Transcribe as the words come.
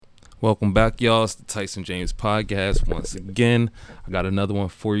Welcome back, y'all. It's the Tyson James Podcast. Once again, I got another one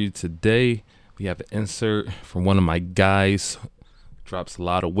for you today. We have an insert from one of my guys. Drops a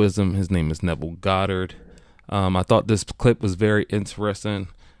lot of wisdom. His name is Neville Goddard. I thought this clip was very interesting.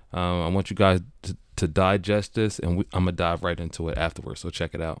 I want you guys to digest this, and I'm going to dive right into it afterwards, so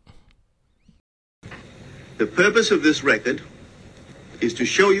check it out. The purpose of this record is to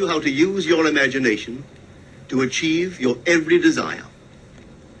show you how to use your imagination to achieve your every desire.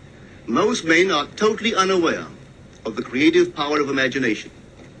 Most men are totally unaware of the creative power of imagination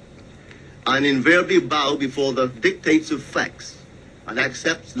and invariably bow before the dictates of facts and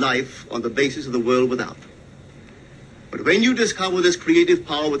accept life on the basis of the world without. But when you discover this creative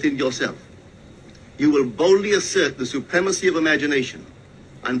power within yourself, you will boldly assert the supremacy of imagination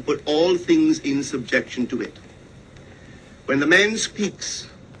and put all things in subjection to it. When the man speaks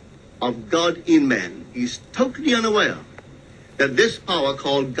of God in man, he is totally unaware that this power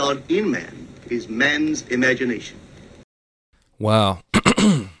called God in man is man's imagination. Wow.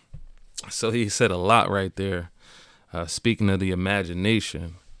 So he said a lot right there. Speaking of the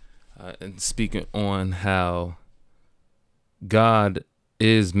imagination and speaking on how God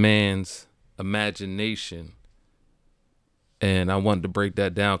is man's imagination. And I wanted to break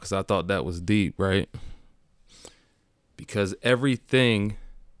that down because I thought that was deep, right? Because everything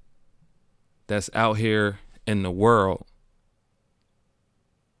that's out here in the world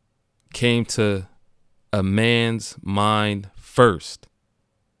came to a man's mind first.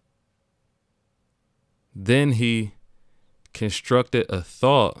 Then he constructed a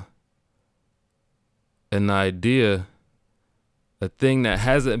thought, an idea, a thing that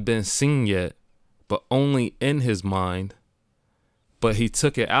hasn't been seen yet, but only in his mind. But he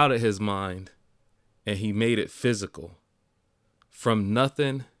took it out of his mind and he made it physical. From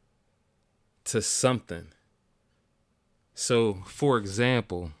nothing to something. So, for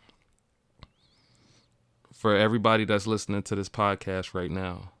example, for everybody that's listening to this podcast right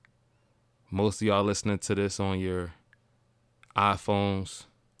now, most of y'all listening to this on your iPhones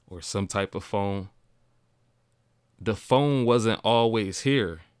or some type of phone. The phone wasn't always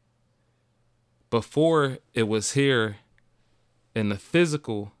here. Before it was here in the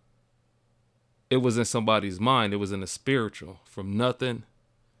physical, it was in somebody's mind. It was in the spiritual. From nothing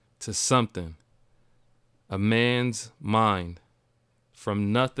to something. A man's mind.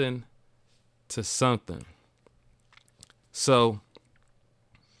 From nothing to something. So,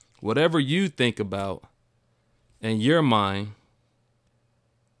 whatever you think about in your mind,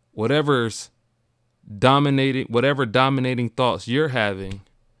 whatever dominating thoughts you're having,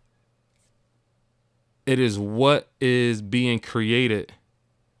 it is what is being created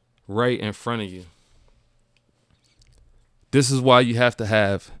right in front of you. This is why you have to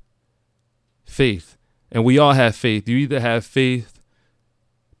have faith. And we all have faith. You either have faith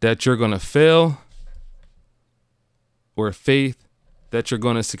that you're going to fail or faith that you're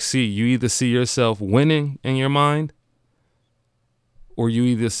going to succeed. You either see yourself winning in your mind or you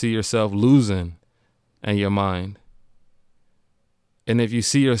either see yourself losing in your mind. And if you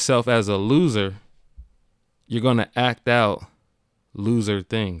see yourself as a loser, you're going to act out loser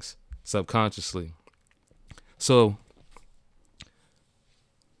things subconsciously. So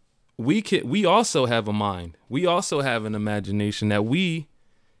we also have a mind. We also have an imagination that we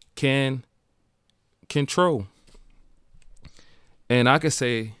can control. And I could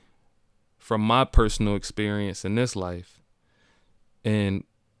say from my personal experience in this life and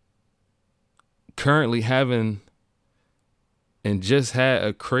currently having and just had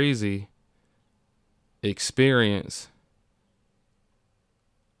a crazy experience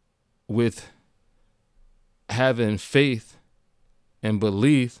with having faith and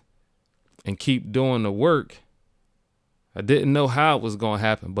belief and keep doing the work. I didn't know how it was going to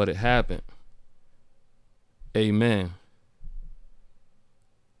happen, but it happened. Amen.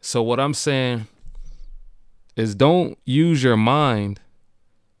 So what I'm saying is don't use your mind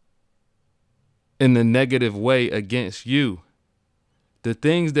in the negative way against you. The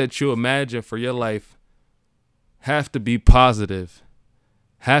things that you imagine for your life have to be positive,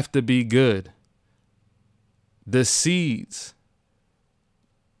 have to be good. The seeds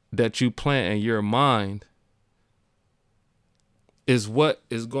that you plant in your mind is what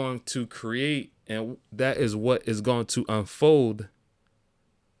is going to create, and that is what is going to unfold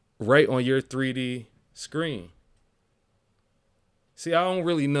right on your 3D screen. See, I don't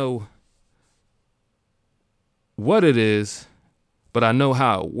really know what it is, but I know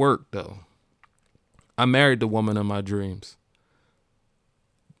how it worked, though. I married the woman of my dreams.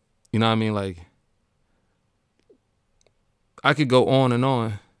 You know what I mean? Like, I could go on and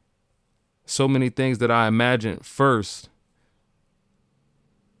on. So many things that I imagined first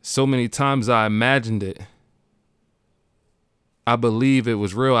so many times I imagined it. I believe it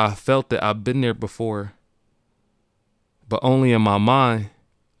was real. I felt it. I've been there before, but only in my mind.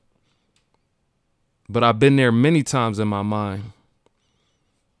 But I've been there many times in my mind.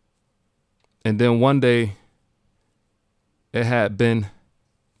 And then one day it had been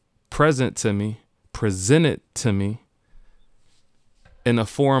presented to me in a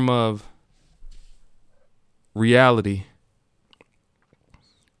form of reality.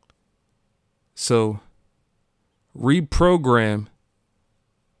 So reprogram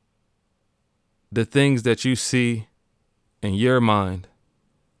the things that you see in your mind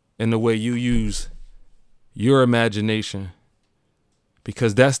and the way you use your imagination,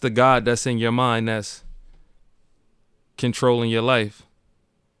 because that's the God that's in your mind that's controlling your life.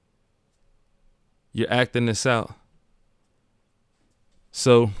 You're acting this out.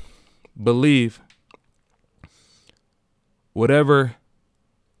 So believe whatever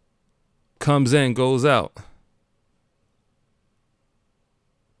comes in goes out.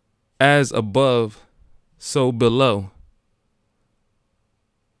 As above, so below.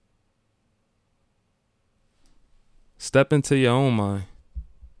 Step into your own mind.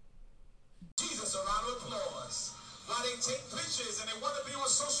 Jesus, a round of applause. While they take pictures and they want to be on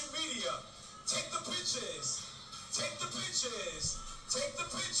social media, take the pictures. Take the pictures. Take the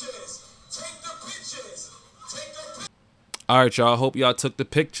pictures. Take the pictures. Take the pictures. All right, y'all. Hope y'all took the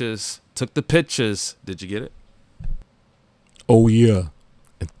pictures. Did you get it? Oh, yeah.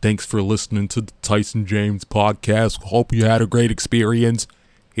 And thanks for listening to the Tyson James podcast. Hope you had a great experience.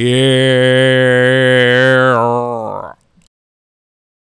 Yeah.